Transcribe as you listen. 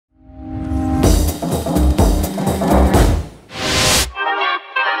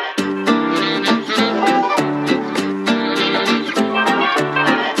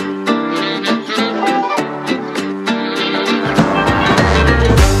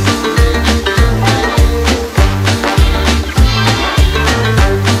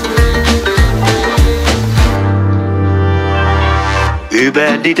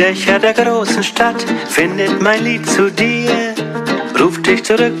Über die Dächer der großen Stadt findet mein Lied zu dir, ruft dich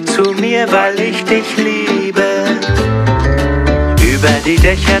zurück zu mir, weil ich dich liebe. Über die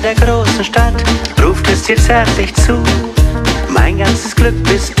Dächer der großen Stadt ruft es dir zärtlich zu, mein ganzes Glück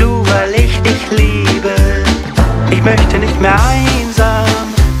bist du, weil ich dich liebe. Ich möchte nicht mehr einsam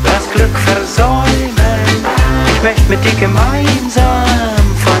das Glück versäumen, ich möchte mit dir gemeinsam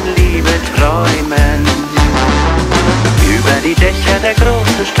von Liebe träumen. Über die Dächer der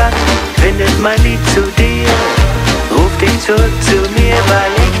großen Stadt findet mein Lied zu dir, ruf dich zurück zu mir,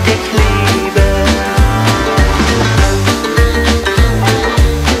 weil ich dich liebe.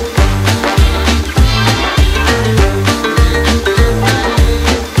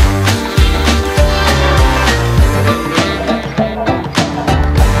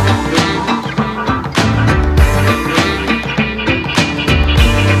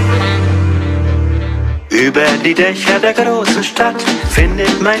 Über die Dächer der großen Stadt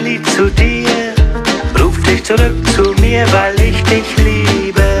findet mein Lied zu dir, ruft dich zurück zu mir, weil ich dich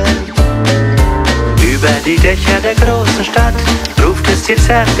liebe. Über die Dächer der großen Stadt ruft es dir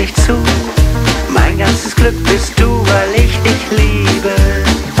zärtlich zu, mein ganzes Glück bist du, weil ich dich liebe.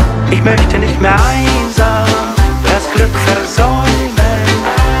 Ich möchte nicht mehr einsam das Glück versäumen,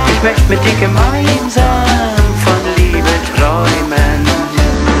 ich möchte mit dir gemeinsam von Liebe träumen.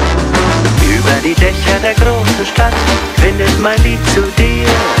 Über die Dächer der großen Stadt findet mein Lied zu dir,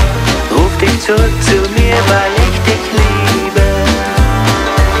 ruf dich zurück zu mir, weil ich dich liebe.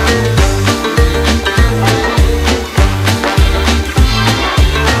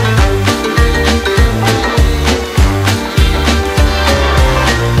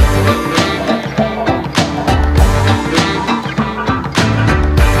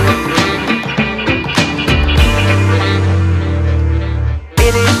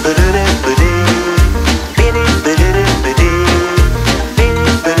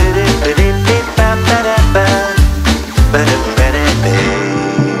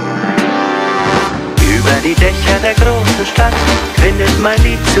 Der großen Stadt findet mein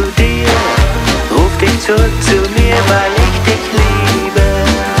Lied zu dir, ruf dich zurück zu mir, weil ich dich liebe.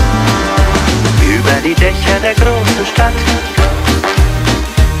 Über die Dächer der großen Stadt,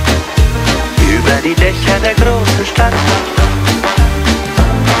 über die Dächer der großen Stadt,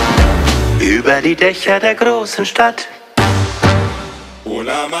 über die Dächer der großen Stadt.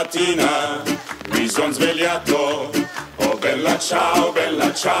 Una mattina mi son svegliato, oh bella ciao,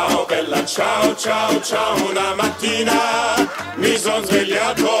 bella ciao, bella ciao, ciao, ciao. Una mattina mi son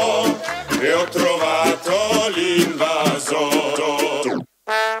svegliato e ho trovato l'invasore.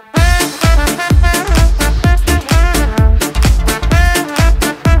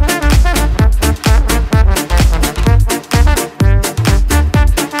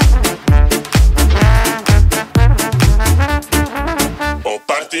 Oh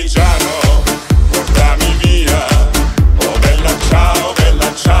partigiano, portami via. Oh bella ciao,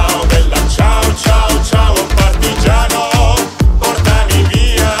 bella ciao, bella ciao, ciao, ciao. Oh partigiano, portami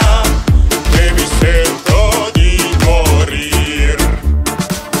via, che mi sento di morir.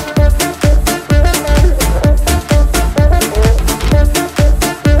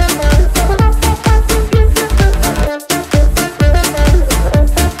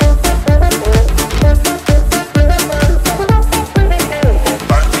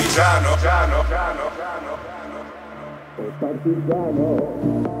 Partigiano,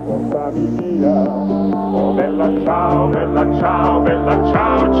 portami via. Oh bella ciao, bella ciao, bella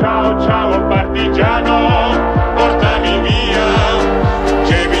ciao, ciao, ciao. Oh partigiano, portami via,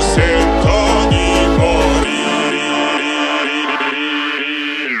 che mi sento di morire.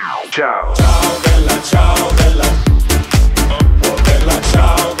 Ciao. Ciao bella ciao, bella. Oh bella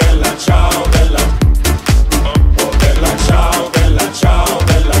ciao, bella ciao, bella. Oh bella ciao, bella ciao,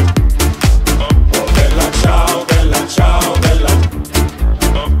 bella. Oh bella ciao, bella ciao, bella.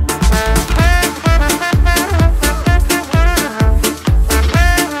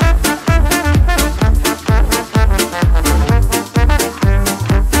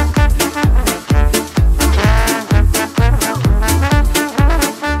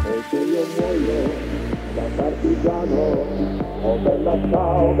 Oh bella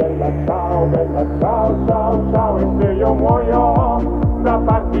ciao, bella ciao, bella ciao, ciao, ciao. E se io muoio da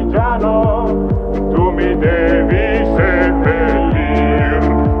partigiano, tu mi devi seppellir.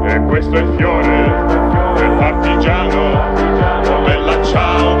 E questo è il fiore del partigiano. Oh bella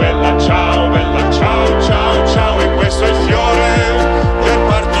ciao, bella ciao, bella ciao, ciao, ciao. E questo è il fiore del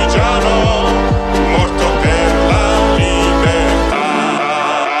partigiano, morto per la libertà.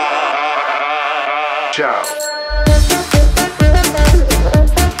 Ciao.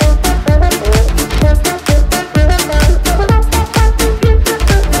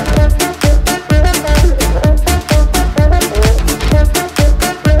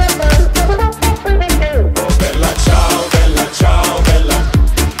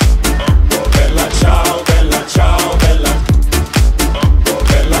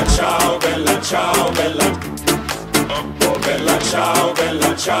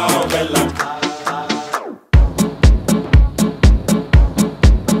 ciao bella.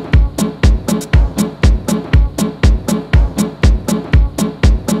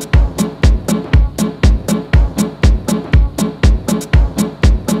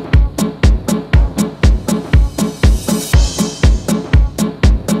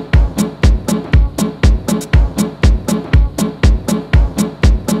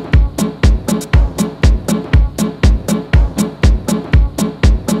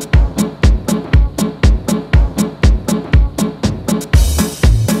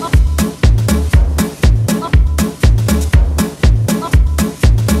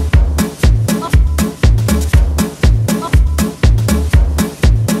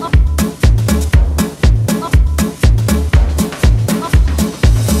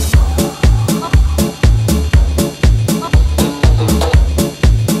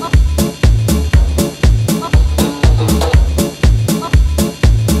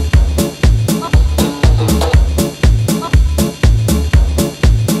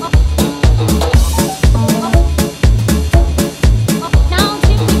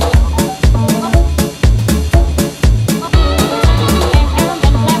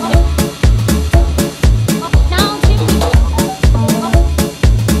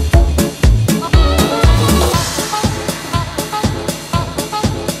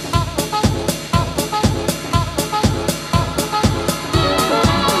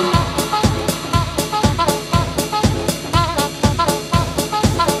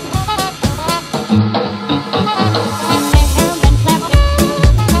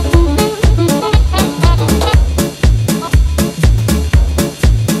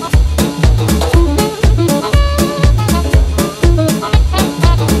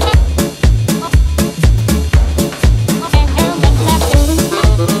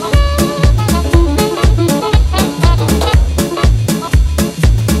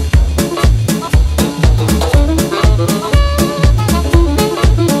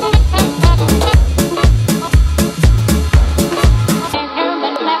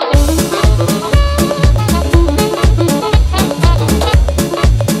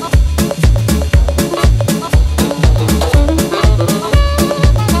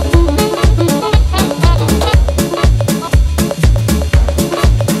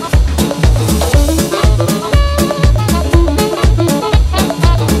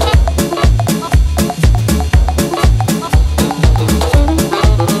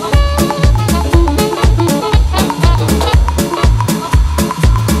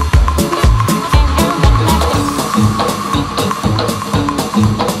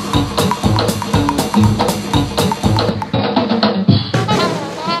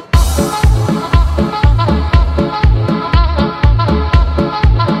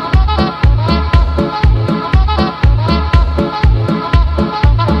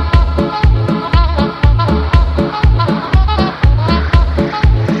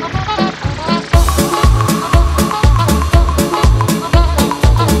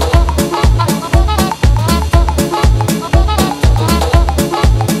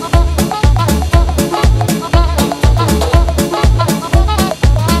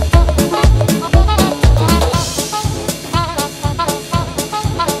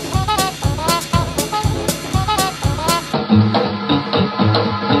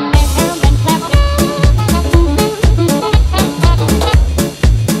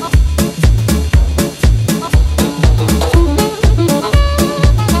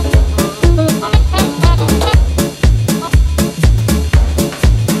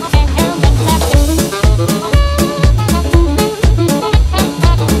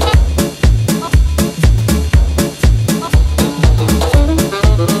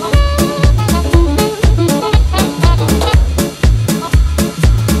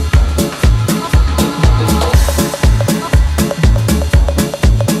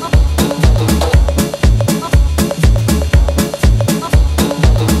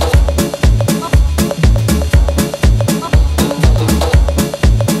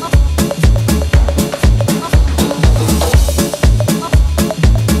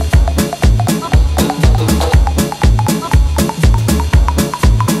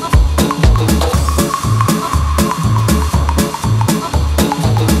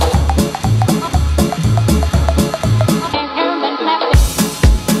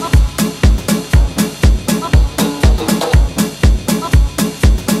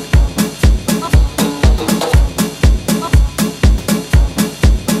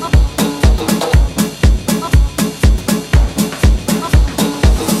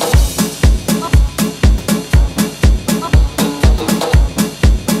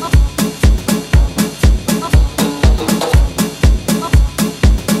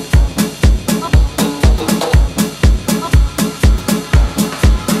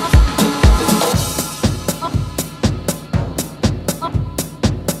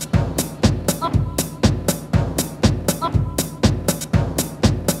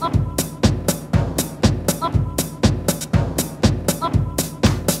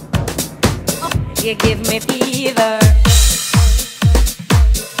 You give me fever.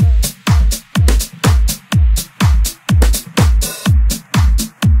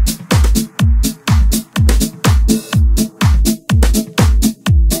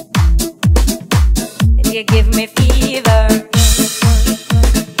 You give me fever.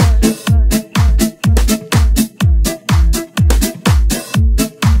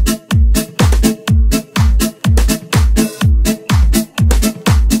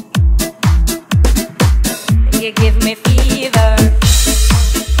 You give me fever.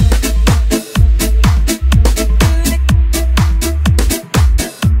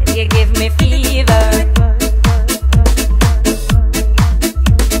 You give me fever.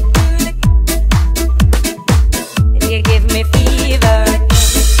 You give me fever.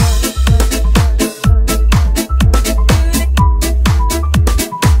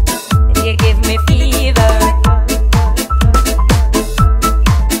 You give me fever.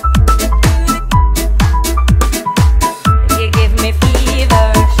 You give me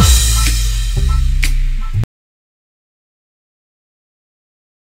fever.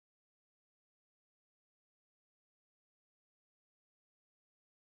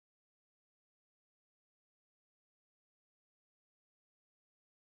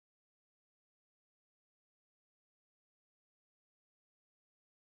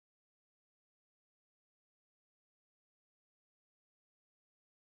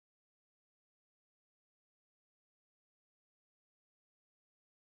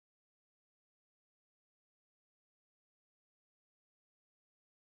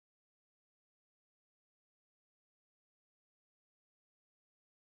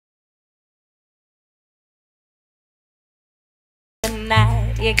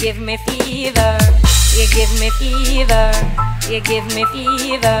 Tonight, you give me fever. You give me fever. You give me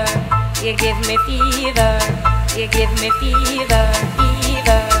fever. You give me fever. You give me fever.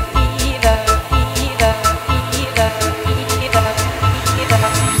 Fever, fever, fever, fever, fever,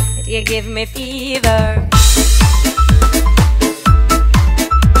 fever. You give me fever.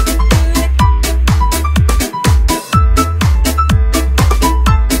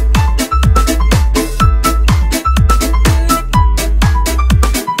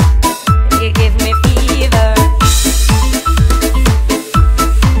 You give me fever.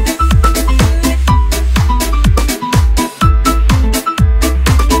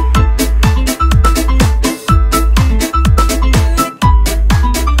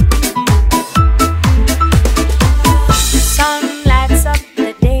 Sun lights up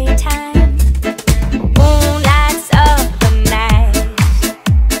the daytime, moon lights up the night.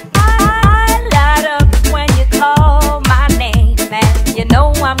 I light up when you call my name, and you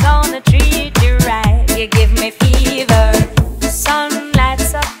know I'm gonna treat you right. You give me fever. Sun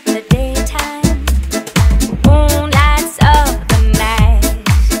lights up the daytime, moon lights up the night.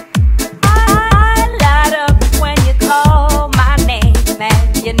 I light up when you call my name,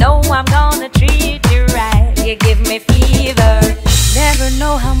 and you know I'm gonna treat you right. You give me fever. Never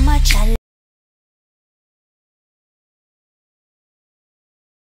know how much I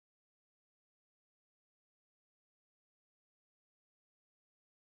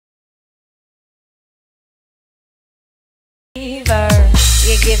fever.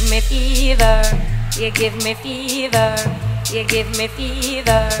 You give me fever. You give me fever. You give me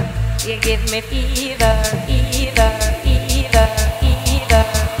fever. You give me fever. Fever, fever, fever,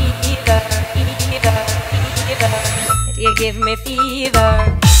 fever, fever, fever. You give me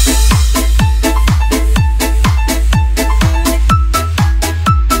fever.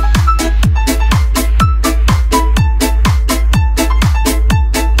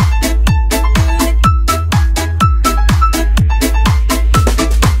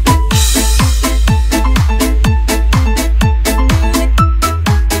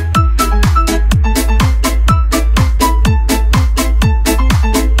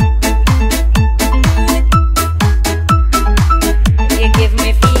 You give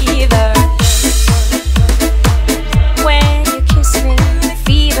me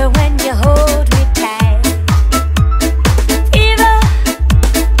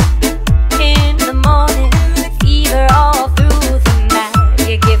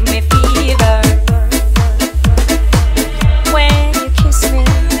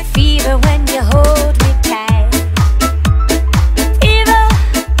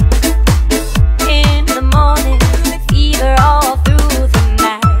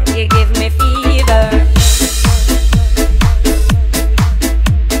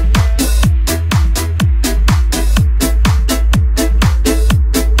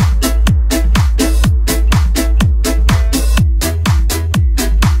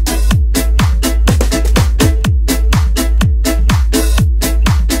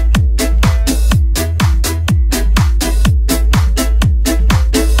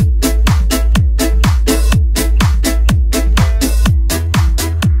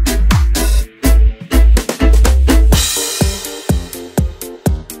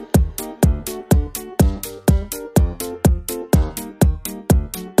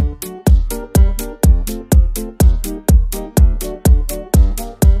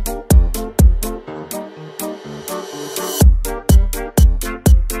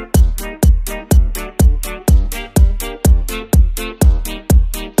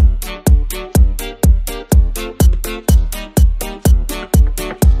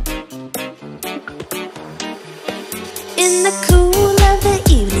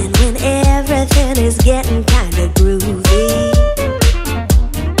is getting kinda groovy.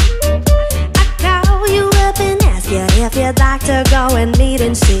 I call you up and ask you if you'd like to go and meet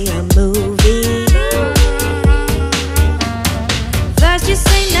and see a movie. First you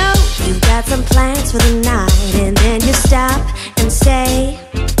say no, you got some plans for the night, and then you stop and say,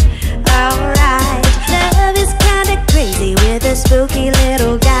 alright. Love is kinda crazy with a spooky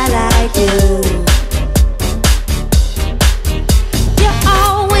little guy like you. You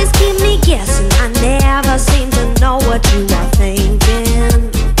always keep me guessing, I never seem to know what you are thinking.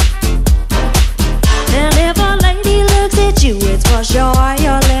 And if a lady looks at you, it's for sure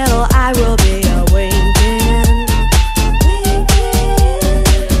your little eye will be a-winking.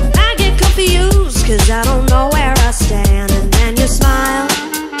 I get confused, cause I don't know where I stand. And then you smile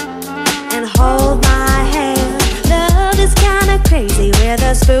and hold my hand. Love is kinda crazy with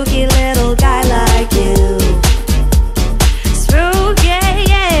a spooky little guy like you. Spooky,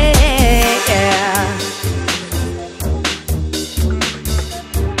 yeah, yeah.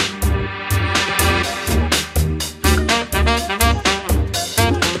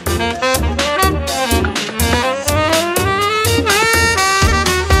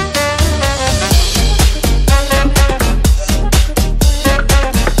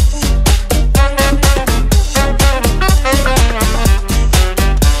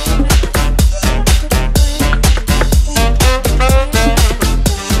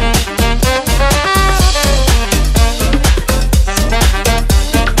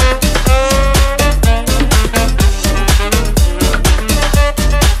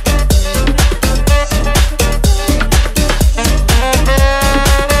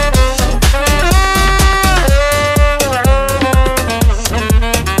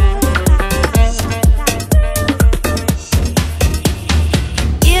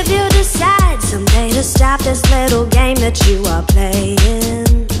 Stop this little game that you are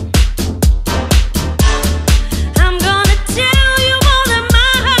playing. I'm gonna tell you all that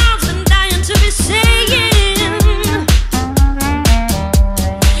my heart's been dying to be saying.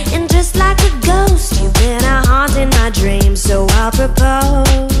 And just like a ghost, you've been a haunting my dreams. So I'll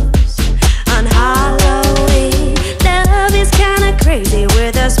propose on Halloween. Love is kinda crazy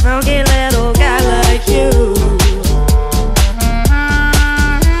with a spooky little guy like you.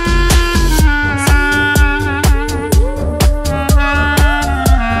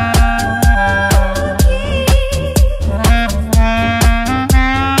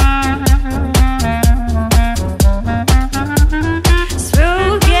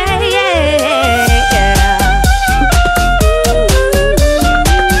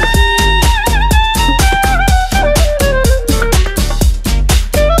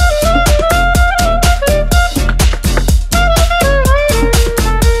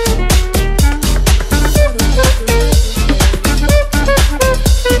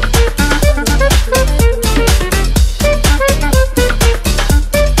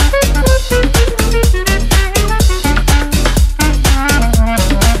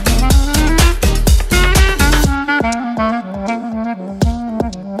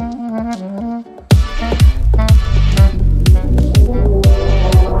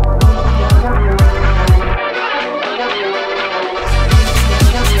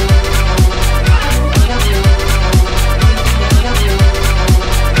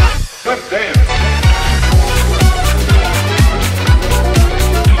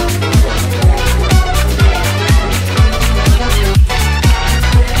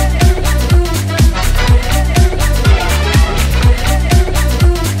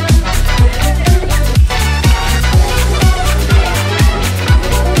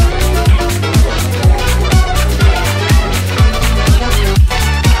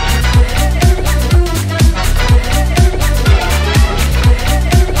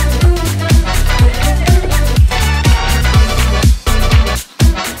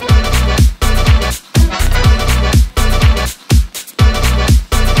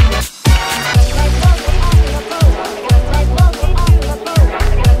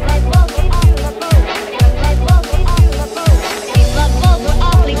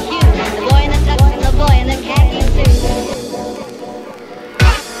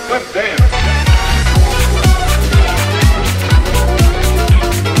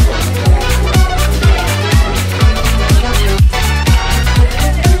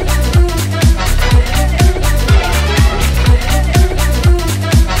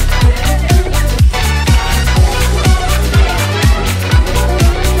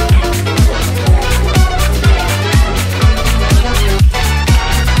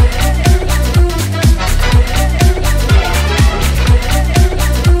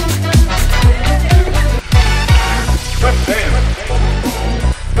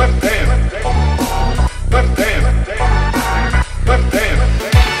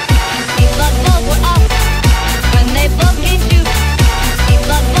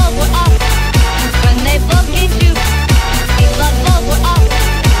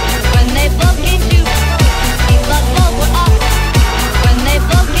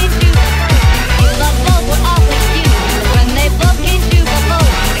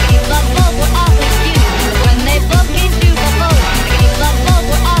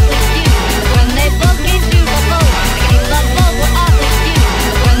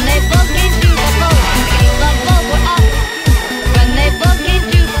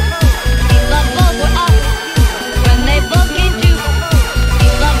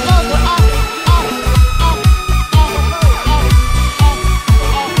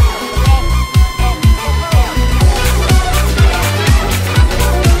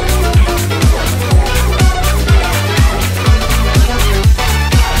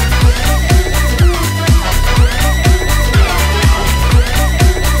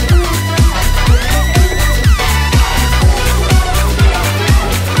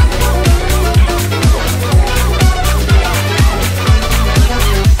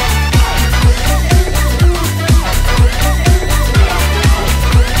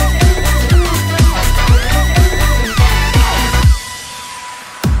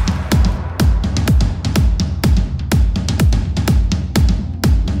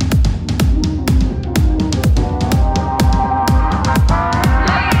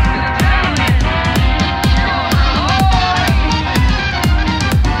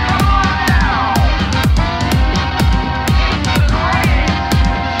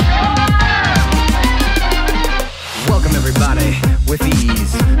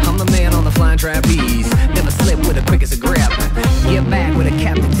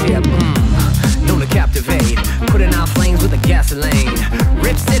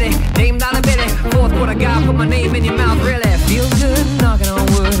 my name in your mouth really feels good, knocking on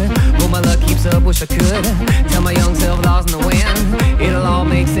wood. Hope my luck keeps up, wish I could tell my young self lost in the wind. It'll all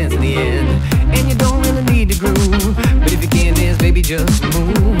make sense in the end. And you don't really need to groove, but if you can't dance, baby, just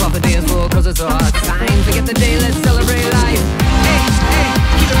move off the dance floor, cause it's our time. Forget the day, let's celebrate life. Hey, hey,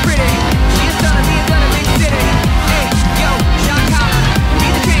 keep it pretty. She's gonna be a big city. Hey, yo, shot collar.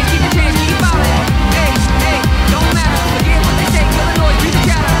 Beat the change, keep the change, keep ballin'. Hey, hey, don't matter, forget what they say, kill the noise, beat the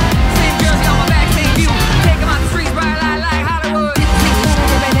chatter. Same jersey on my back, same view. Take them out the streets, bright light like Hollywood.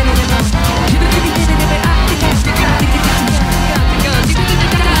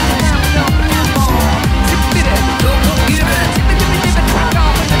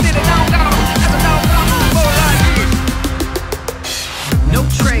 No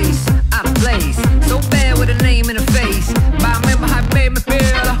trace, out of place. So bad with a name in a face. But I remember how it made me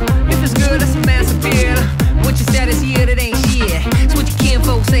feel. If it's good, that's a massive deal. What you said is here, that ain't shit. It's what your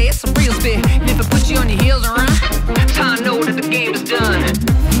kinfolk say, it's a real spit. And if it puts you on your heels and run, I know that the game is done.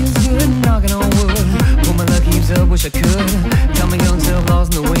 Feels good, knocking on wood. Hope my luck keeps up, wish I could tell my young self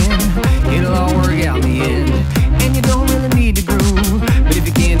lost in the wind. It'll all work out in the end. And you don't really need to groove, but if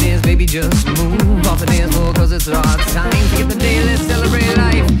you can't dance, baby, just move off the dance floor, cause it's our time. Forget the day, let's celebrate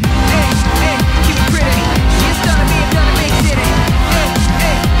life. Hey, hey, keep it pretty. She's gonna be a big city. Hey,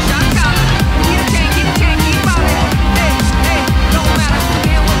 hey, shot collar. Keep the chain, keep ballin'. Hey, hey, don't matter,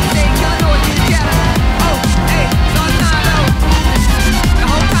 forget what you say, kill the noise, beat the chatter. Oh, hey, it's our time though. The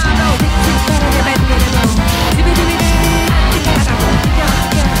whole time though.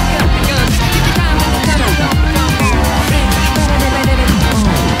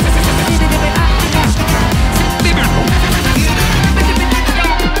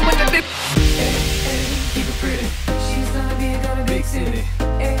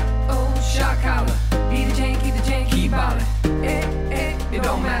 It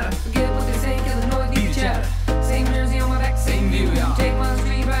don't matter, forget what they say, kill the noise, beat the chatter. Same jersey on my back, same view, y'all. Take my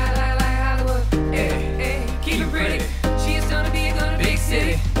street right like Hollywood. Hey, hey, keep it pretty. She is gonna be a big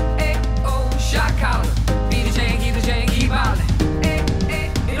city. Hey, oh, shot collar. Beat the chain, keep ballin'. Hey,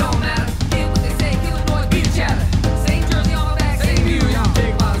 hey, it don't matter, forget what they say, kill the noise, beat the chatter. Same jersey on my back, same view, y'all.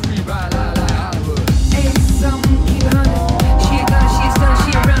 Take my street right like Hollywood. Hey, something, keep it hunting. She a gunner, she a stunner,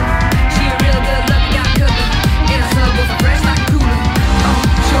 she a runner. She a real good lucky got cooking. In a sub with a fresh like a cooler.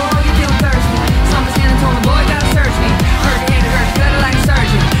 Sure, you feel thirsty. Something's standing tall, the boy gotta search me. Hurt your hand, it hurts, better like a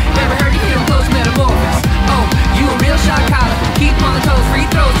surgeon. Never heard you feel close metamorphosis. Oh, you a real shot collar. Keep on the toes, free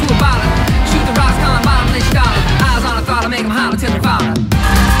throws to a baller. Shoot the rocks, calling bottomless dollar. Eyes on the throttle, make them holler till they follow.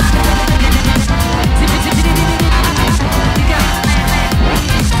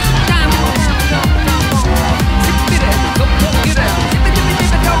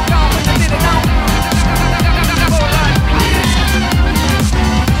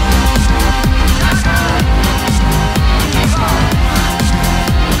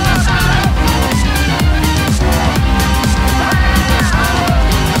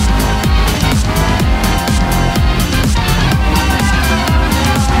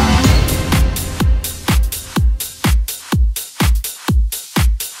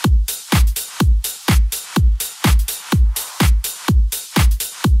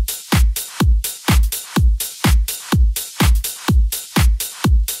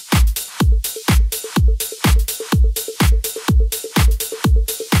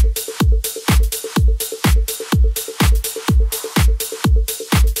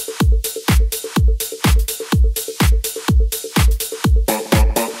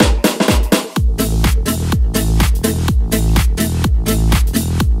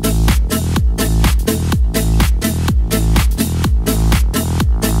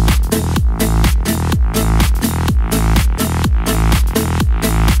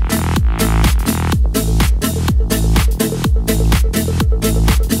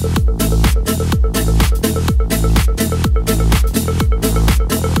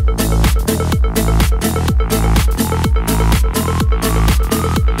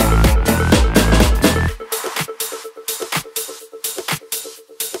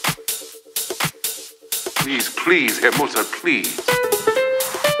 Please, Herr Mutter, please.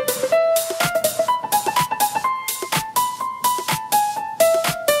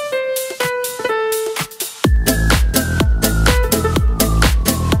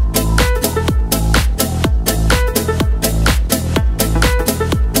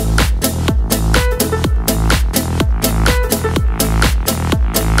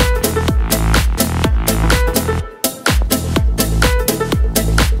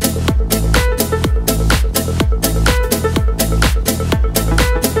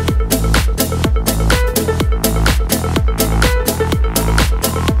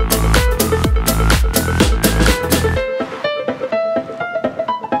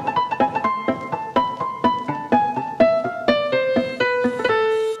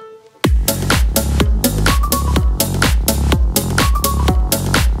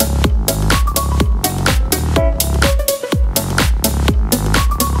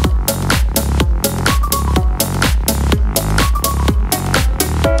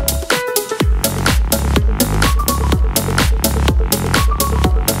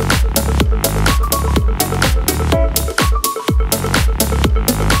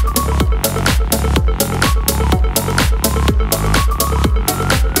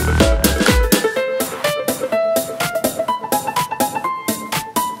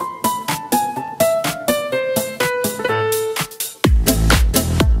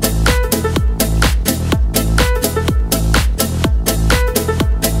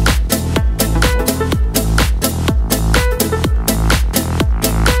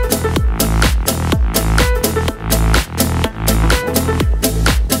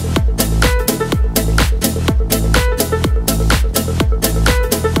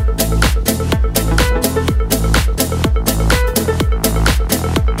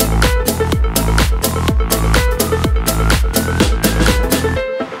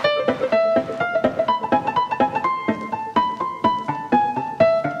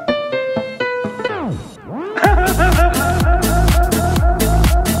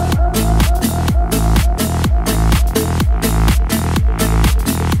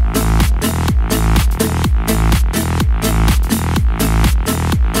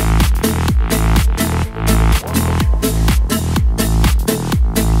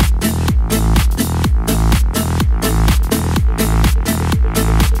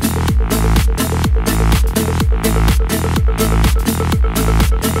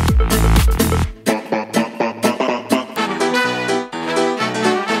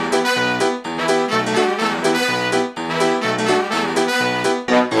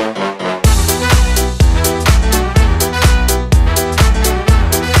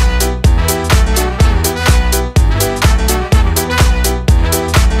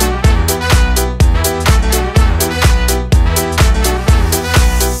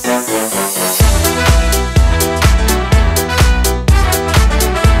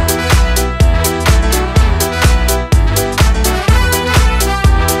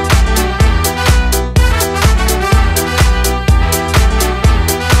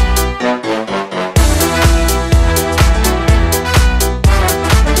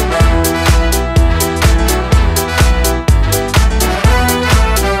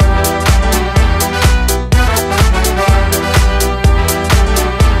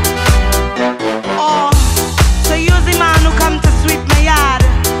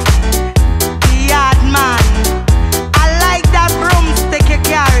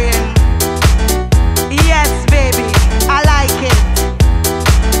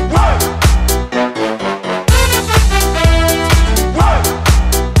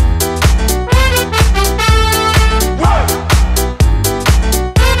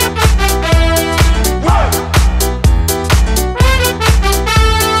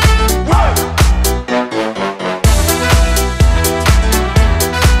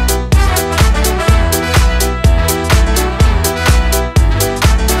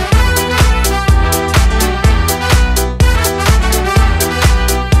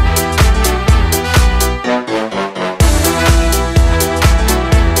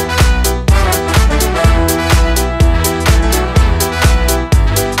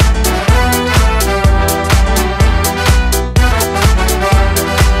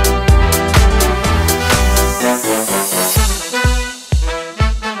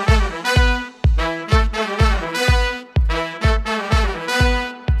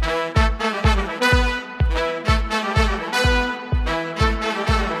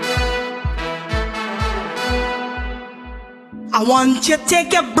 I want you to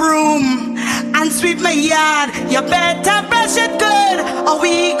take your broom and sweep my yard. You better brush it good or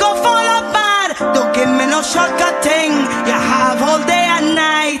we go fall apart. Don't give me no shortcut thing. You have all day and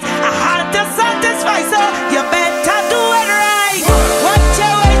night. I had to satisfy, so you better do it right. What you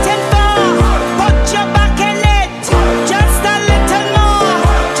waiting for? Put your back in it. Just a little more.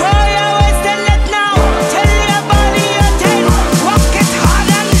 Throw your waist in it now. Tell your body you're 10. Walk it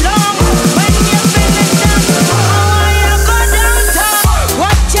hard and long. When you finish them, how you go downtown?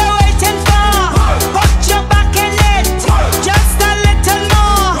 What you waiting for? Put your back in it. Just a little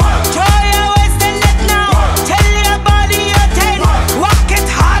more. Throw your waist in it now. Tell your body you're 10. Walk it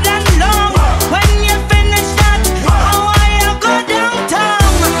hard and long. When you finish that, how you go downtown?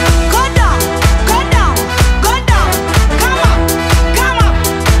 Go down, go down, go down. Come up, come up,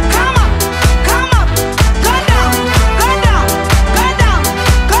 come up, come up. Go down, go down, go down,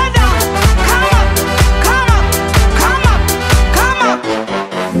 go down. Come up, come up, come up, come up.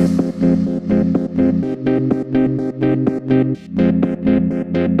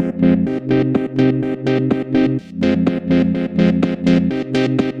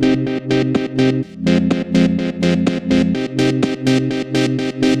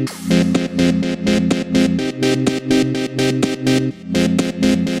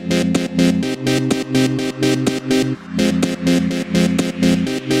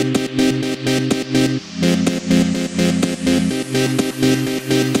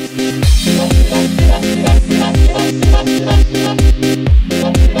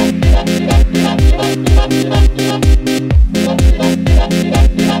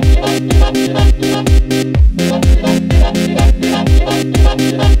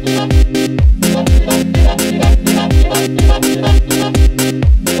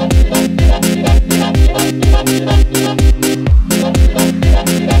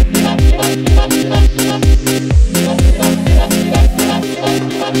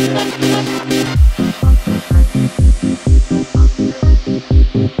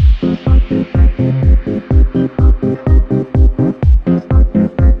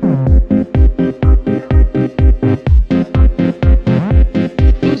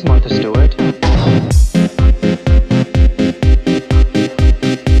 Who's Martha Stewart?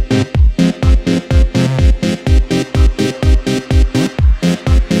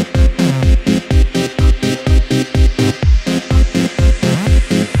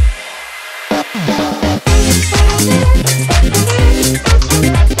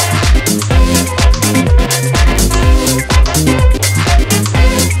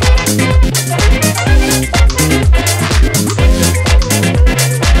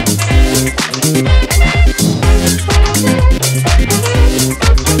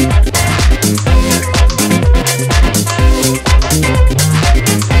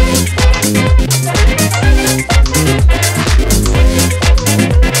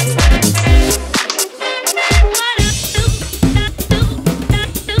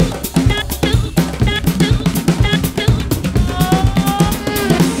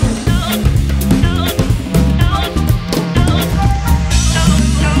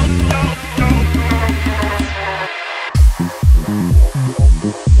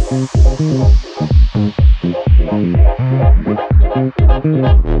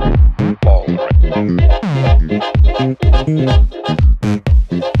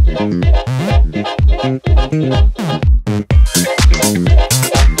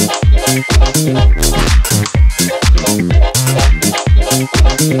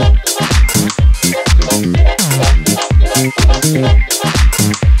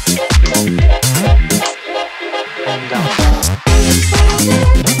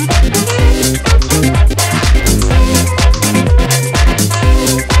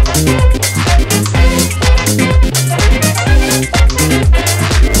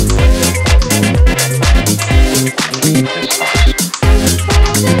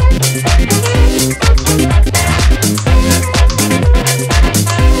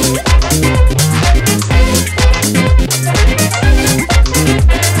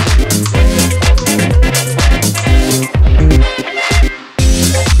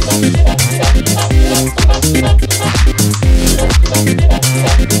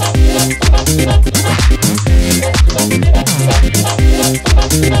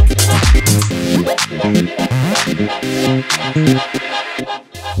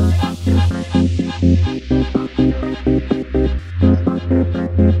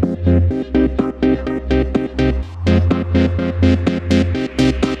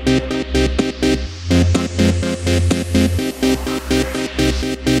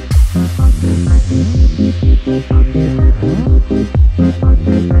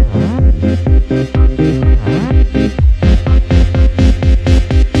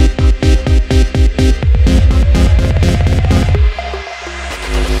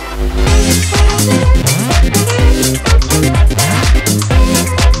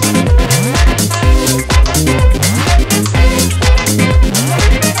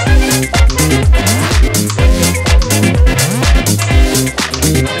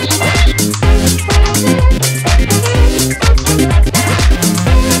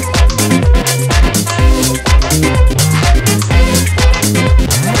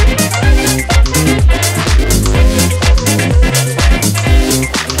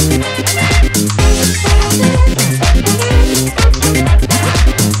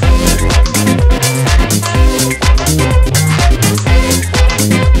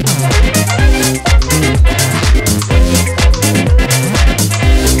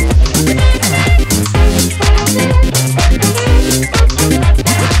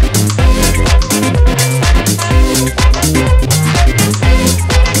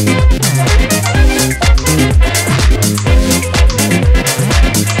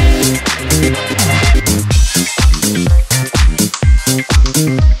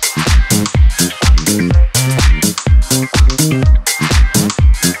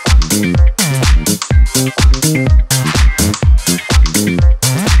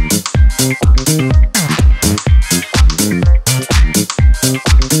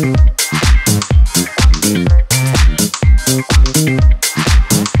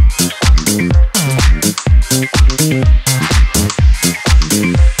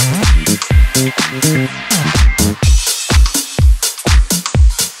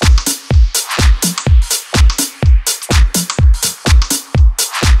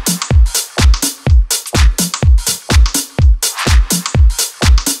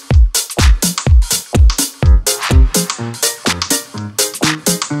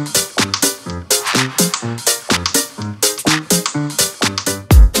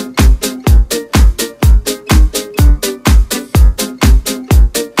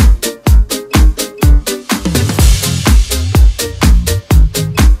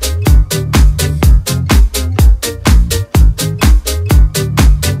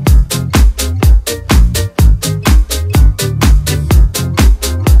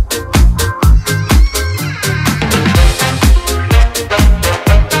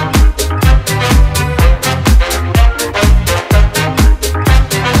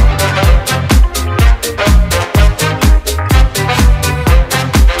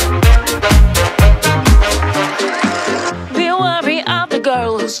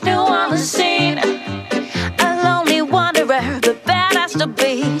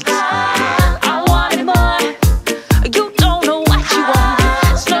 sweet. I wanted more. You don't know what you want.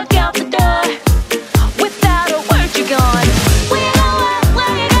 Snuck out the door without a word. You're gone. Where you going?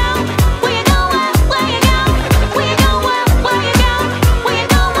 Where you going? Where you going? Where you going? Where you going? Where you going? Where you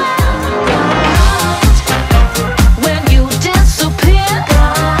going? When you disappear,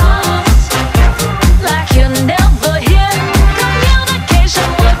 like you never here. Communication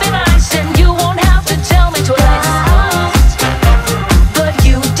would be nice, and you won't have to tell me twice. But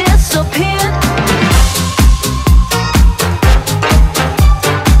you disappeared.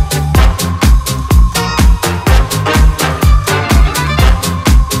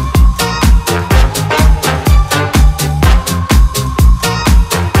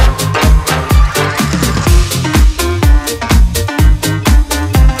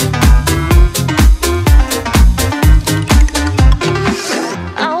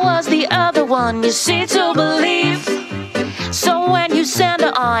 I was the other one you see to believe. So when you send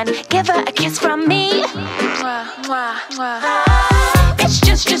her on, give her a kiss from me. Mwah, mwah, mwah. It's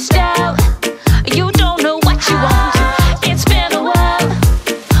just your style. You don't know what you want. It's been a while.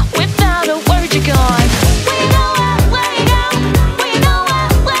 Without a word, you're gone. Where you going? Where you going? Where you going?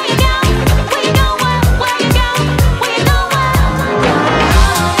 Where you going? Where you going? Where you going? Where you going?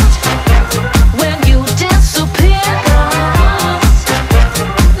 When you disappear,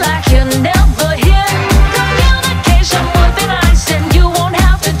 like you never here. Communication would be nice, and you won't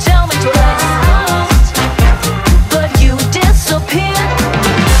have to tell me twice. But you disappear.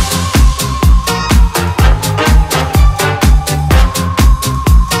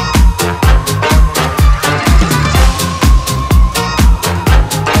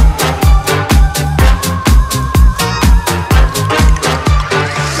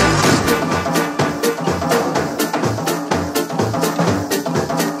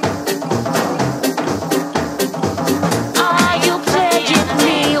 Are you playing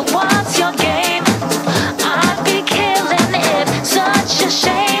me? What's your game? I'd be killing it, such a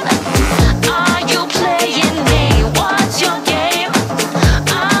shame. Are you playing me? What's your game?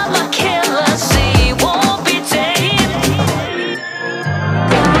 I'm a killer, see, won't be tamed.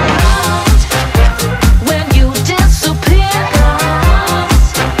 When you disappear,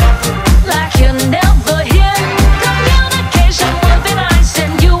 like you never here. Communication would be nice,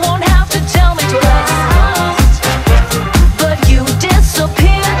 and you won't have to tell me twice. But you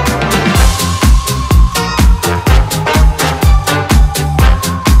disappear.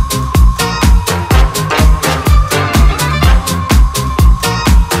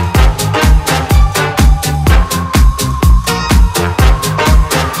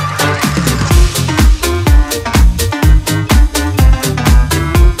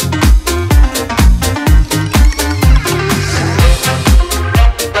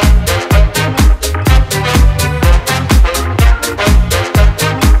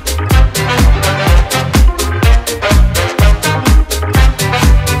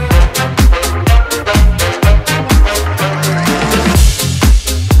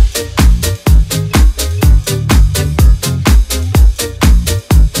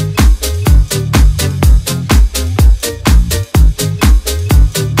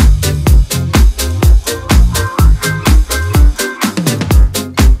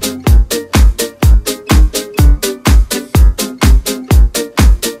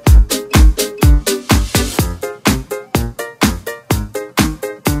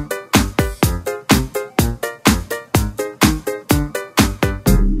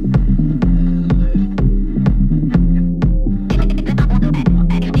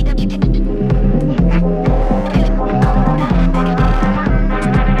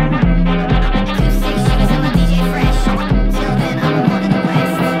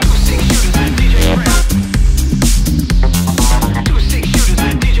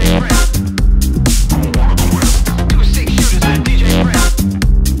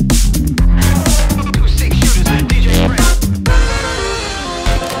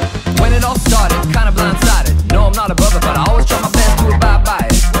 When it all started, kinda blindsided. No, I'm not above it, but I always try my best to abide by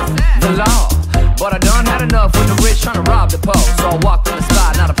it. The law. But I done had enough with the rich trying to rob the poor. So I walked in the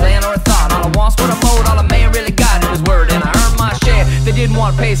spot, not a plan or a thought. All I want's what I mowed, all a man really got in his word. And I earned my share, they didn't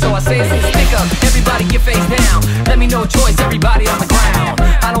want to pay, so I say, stick up, everybody get face down. Let me know choice, everybody on the ground.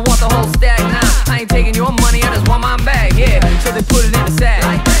 I don't want the whole stack, nah, I ain't taking your money, I just want mine back, yeah. So they put it in the sack.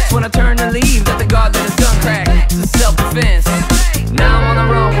 So when I turn to leave, let the guard let his gun crack. It's a self-defense. Now I'm on the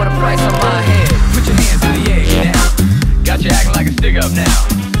road with a price on my head. Put your hands in the air, get down. Got you acting like a stick up now.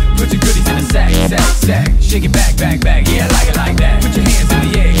 Put your goodies in the sack, sack, sack. Shake it back, back, back, yeah, I like it like that. Put your hands in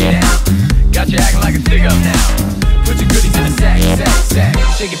the air, get down. Got you acting like a stick up now. Put your goodies in the sack, sack, sack.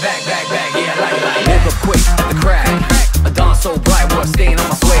 Shake it back, back, back, yeah, I like it like that. Woke up quick at the crack. A dawn so bright, water stain on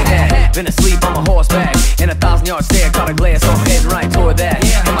my suede hat. Been asleep on my horseback, in a 1,000-yard stare, caught a glare, so I'm heading right toward that.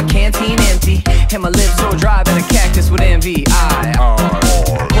 And my canteen empty, and my lips so dry, but a cactus with envy. I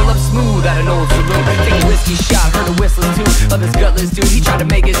pull up smooth out an old saloon, take a whiskey shot, heard the whistles too of this gutless dude. He tried to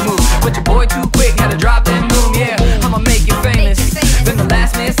make his move, but your boy too quick, had to drop that boom. Yeah, I'ma make you famous. Been the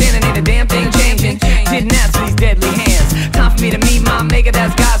last man standing, ain't a damn thing changing. Didn't ask for these deadly hands. Time for me to meet my maker,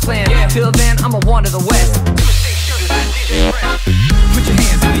 that's God's plan. Till then, I'ma wander the west. Put your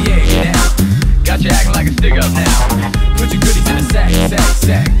hands in the air, get out. Got you acting like a stick up now. Put your goodies in the sack, sack,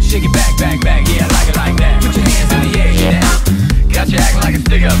 sack. Shake it back, back, back, yeah, I like it like that. Put your hands in the air, get out. Got you acting like a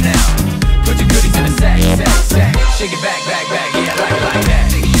stick up now. Put your goodies in the sack, sack, sack. Shake it back, back, back, yeah, I like it like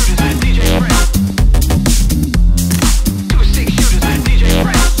that. 6 shooters, DJ Prince. 2 6 shooters, DJ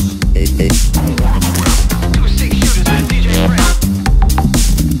Prince. 2 6 shooters, DJ Prince.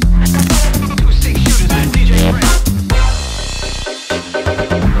 2 6 shooters, DJ Prince.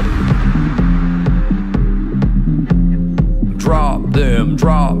 Drop them,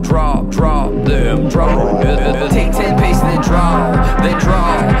 drop, drop, drop them, drop. Take 10 pace, then draw, then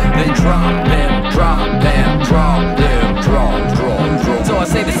draw, then drop them, drop them, drop them, drop, drop, drop. So I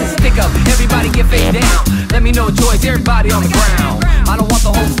say this is stick up, everybody get face down. Let me know choice, everybody on the ground. I don't want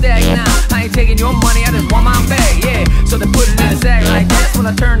the whole stack now, I ain't taking your money, I just want my bag, yeah. So they put it in a sack like that. When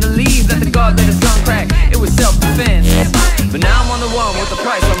I turned to leave, let the guard let his gun crack. It was self-defense, but now I'm on the one with the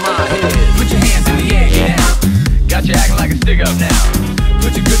price on my head. Put your hands in the air, get out. Got you acting like a stick up now.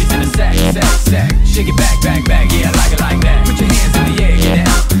 Put your goodies in the sack, sack, sack. Shake it back, back, back, yeah, I like it like that. Put your hands in the air, get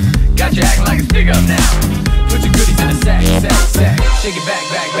out. Got you acting like a stick up now. Put your goodies in the sack, sack, sack. Shake it back,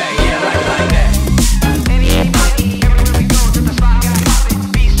 back, back, yeah, I like it like that. Anybody, everybody goes to the spot.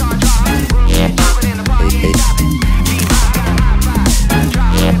 Beat start dropping, room, drop it in the party, drop it. Beat high,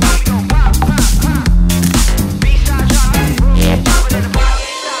 drop it, beat go pop, pop, pop. Beat start dropping, room, drop it in the party,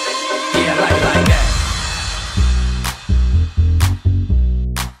 drop it. Yeah, I like it like that.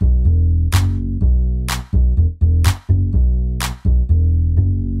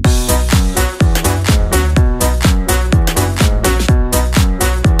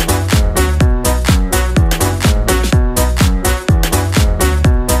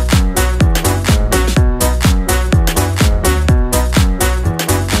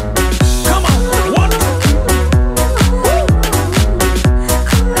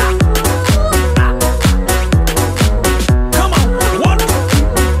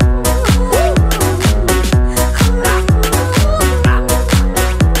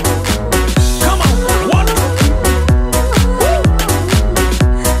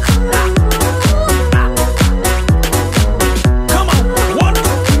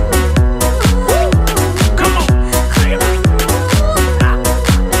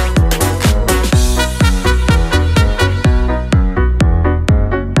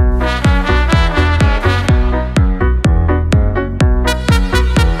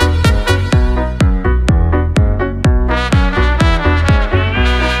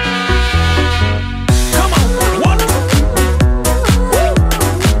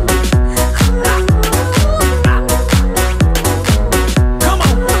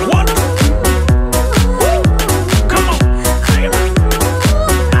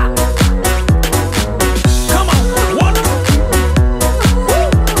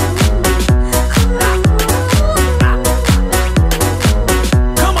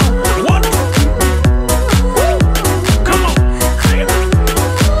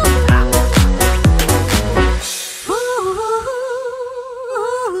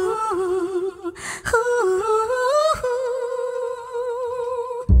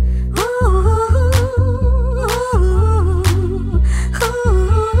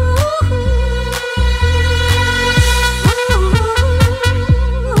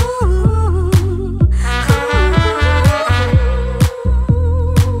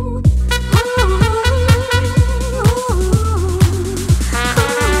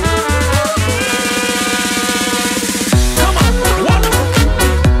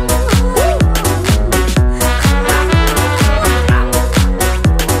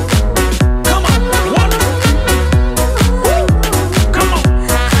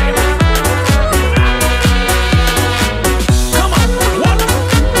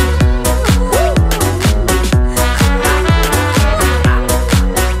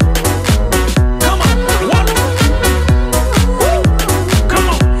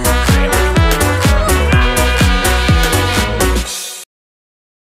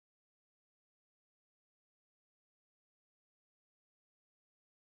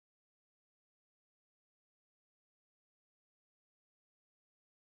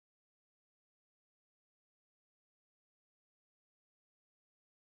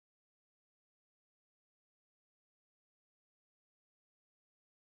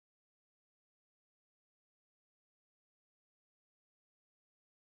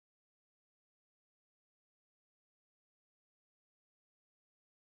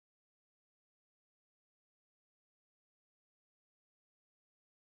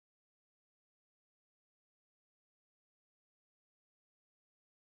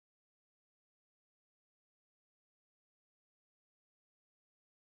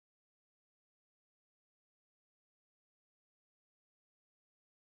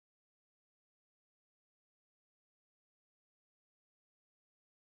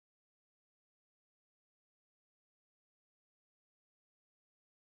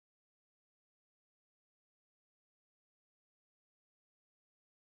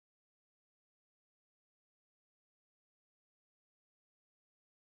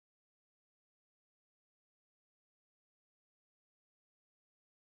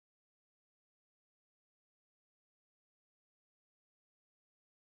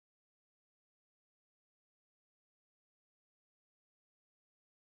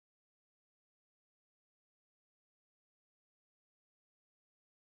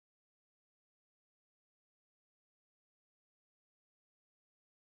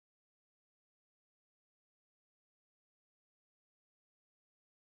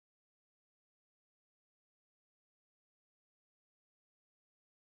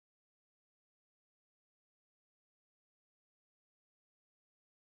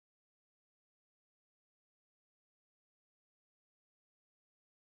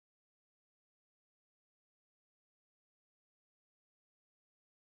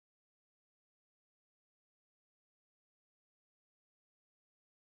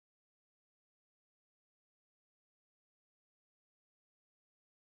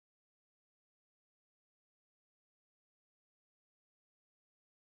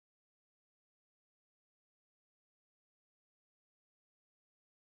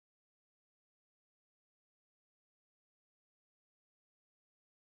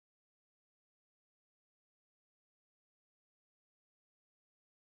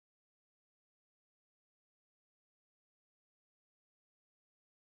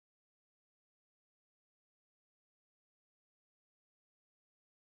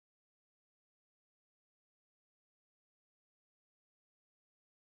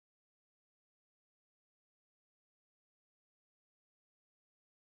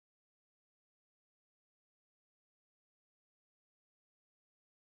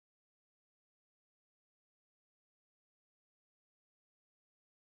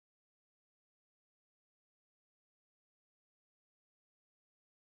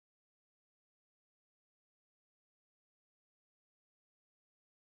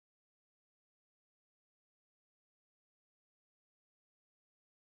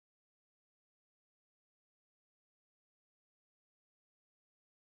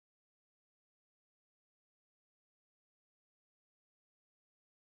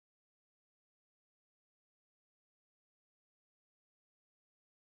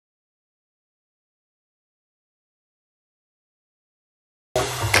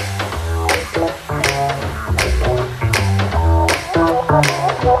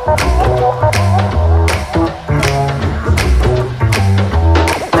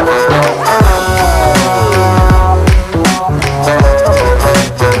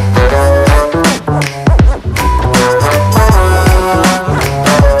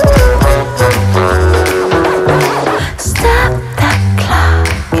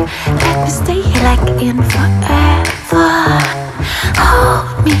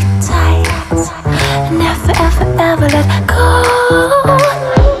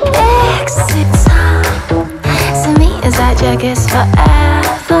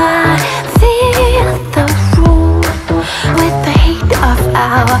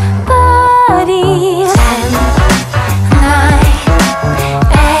 our body. 10, 9,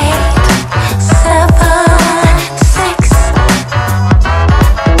 8, 7, 6.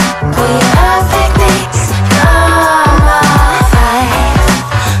 We are perfect mix. 5,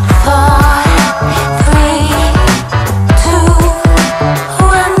 4, 3, 2,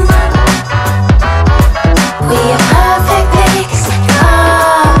 1. We are perfect mix.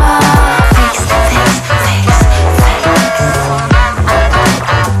 Fix, fix, fix, fix.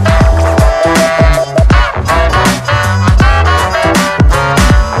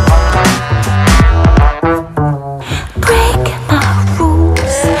 Break my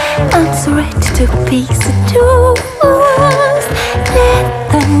rules, answer it to be seduced. Let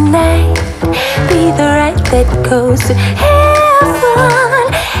the night be the ride that goes to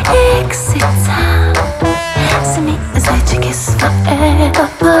heaven. Exit time, send me a side to kiss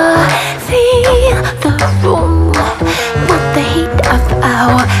forever. Feel the room with the heat of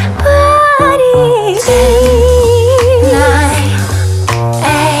our bodies. 10, 9,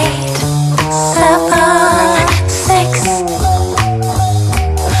 8, 7, 6.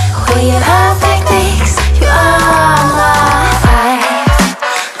 We are perfect mix. You are my 5,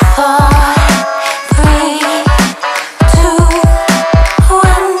 4, 3, 2,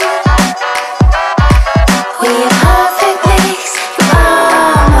 1. We are perfect mix. You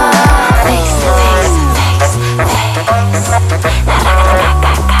are my fix, fix, fix,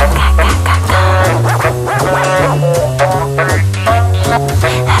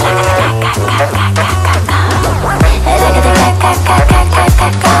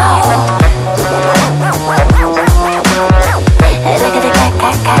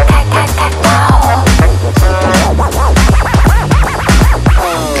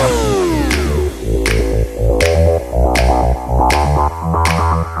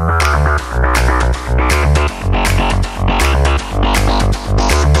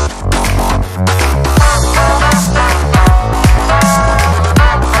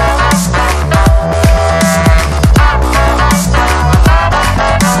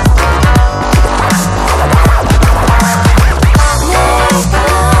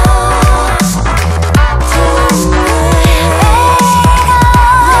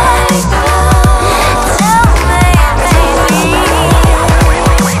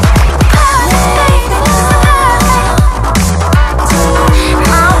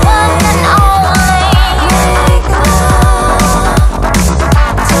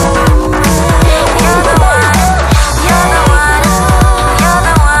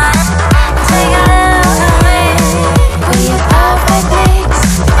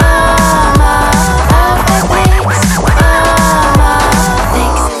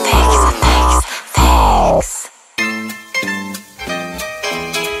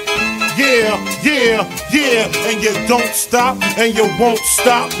 And you don't stop, and you won't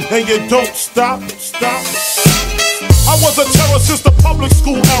stop, and you don't stop. I was a terror since the public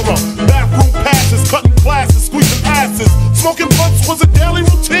school era. Bathroom passes, cutting classes, squeezing asses. Smoking blunts was a daily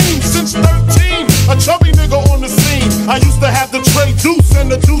routine since 13. A chubby nigga on the scene. I used to have the tray deuce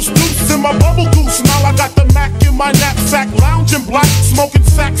and the deuce in my bubble goose. Now I got the Mac in my knapsack, lounging black, smoking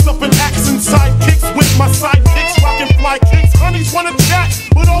sacks up in accent sidekicks with my sidekicks, rocking fly kicks. Honeys wanna chat,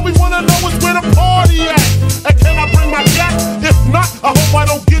 but all we wanna know is where the party at. And can I bring my gat? If not, I hope I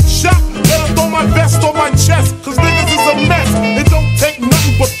don't get shot. Better throw my vest on my chest, cause niggas is a mess. It don't take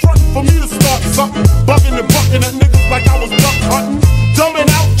nothing but frontin' for me to start something. Bugging and bucking at niggas like I was duck hunting. Dumbing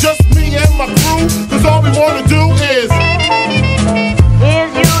out just me and my crew, cause all we wanna do is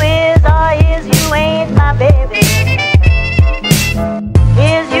you is or is you ain't my baby.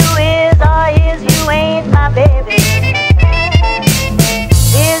 Is you is or is you ain't my baby.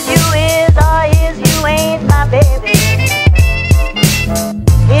 Is you is or is you ain't my baby.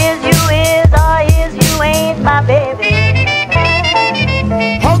 Is you is or is you ain't my baby.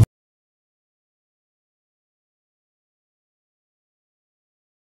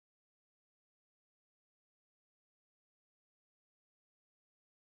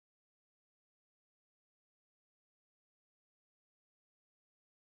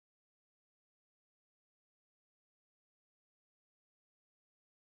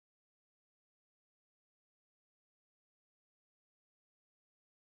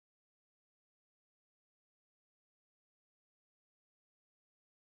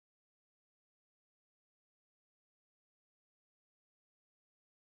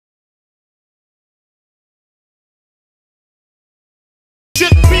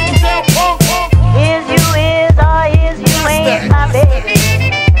 shit beating down punk. Is you is or is you ain't my baby.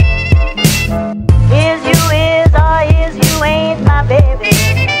 Is you is or is you ain't my baby.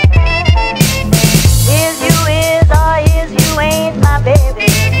 Is you is or is you ain't my baby.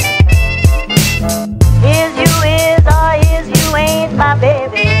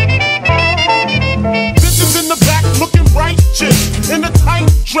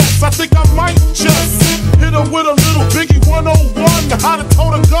 stress. I think I might just hit her with a little Biggie 101. How to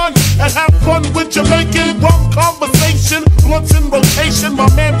tote a gun and have fun with Jamaican rum conversation. Blunts in rotation. My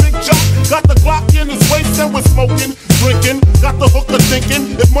man Big Chuck got the Glock in his waist and we're smoking, drinking. Got the hooker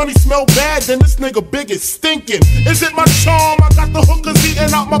thinking, if money smell bad, then this nigga Big is stinking. Is it my charm? I got the hookers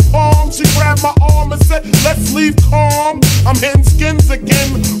eating out my palm. She grabbed my arm and said, let's leave calm. I'm hitting skins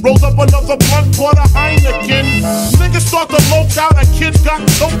again. Rolled up another blunt for the Heineken. Niggas start to lope out. A kid got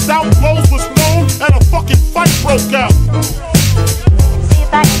choked out. Blows was thrown and a fucking fight broke out. See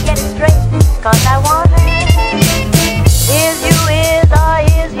if I can get it straight, cause I want it. Is you is or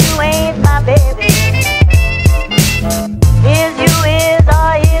is you ain't my baby. Is you